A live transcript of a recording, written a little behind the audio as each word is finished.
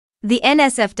The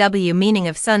NSFW meaning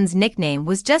of son's nickname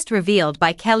was just revealed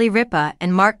by Kelly Ripa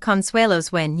and Mark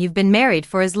Consuelos. When you've been married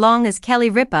for as long as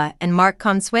Kelly Ripa and Mark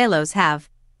Consuelos have,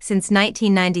 since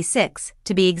 1996,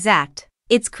 to be exact,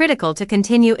 it's critical to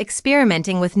continue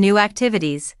experimenting with new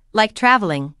activities, like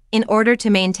traveling, in order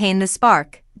to maintain the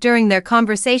spark. During their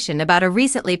conversation about a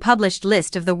recently published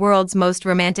list of the world's most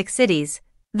romantic cities,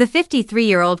 the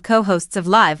 53-year-old co-hosts of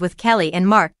Live with Kelly and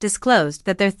Mark disclosed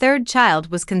that their third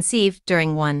child was conceived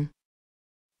during one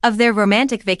of their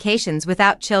romantic vacations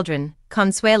without children.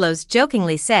 Consuelos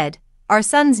jokingly said, "Our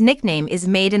son's nickname is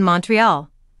Made in Montreal,"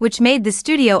 which made the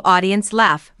studio audience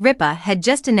laugh. Ripa had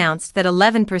just announced that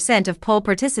 11% of poll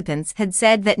participants had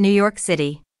said that New York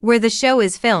City, where the show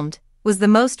is filmed, was the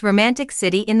most romantic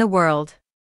city in the world.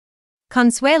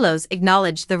 Consuelos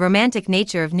acknowledged the romantic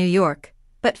nature of New York,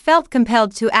 but felt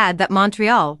compelled to add that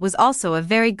Montreal was also a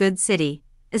very good city,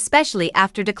 especially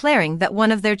after declaring that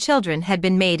one of their children had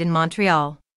been made in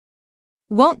Montreal.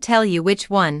 "Won't tell you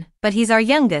which one, but he's our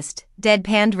youngest,"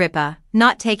 deadpanned Ripa,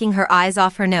 not taking her eyes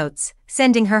off her notes,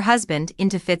 sending her husband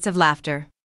into fits of laughter.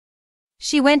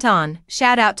 She went on,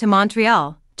 "Shout out to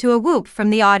Montreal," to a whoop from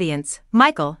the audience.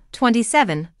 Michael,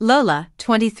 27, Lola,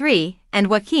 23, and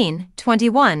Joaquin,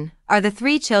 21, are the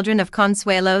three children of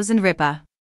Consuelos and Ripa.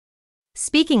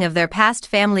 Speaking of their past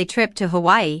family trip to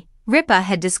Hawaii, Ripa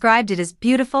had described it as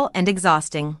beautiful and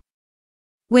exhausting.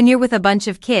 "When you're with a bunch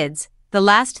of kids, the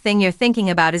last thing you're thinking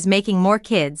about is making more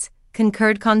kids,"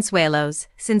 concurred Consuelos.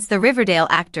 Since the Riverdale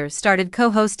actor started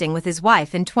co-hosting with his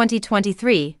wife in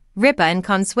 2023, Ripa and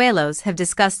Consuelos have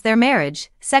discussed their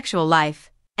marriage, sexual life,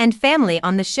 and family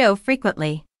on the show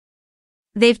frequently.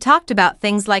 They've talked about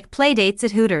things like playdates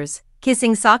at Hooters,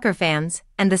 kissing soccer fans,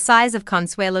 and the size of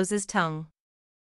Consuelos' tongue.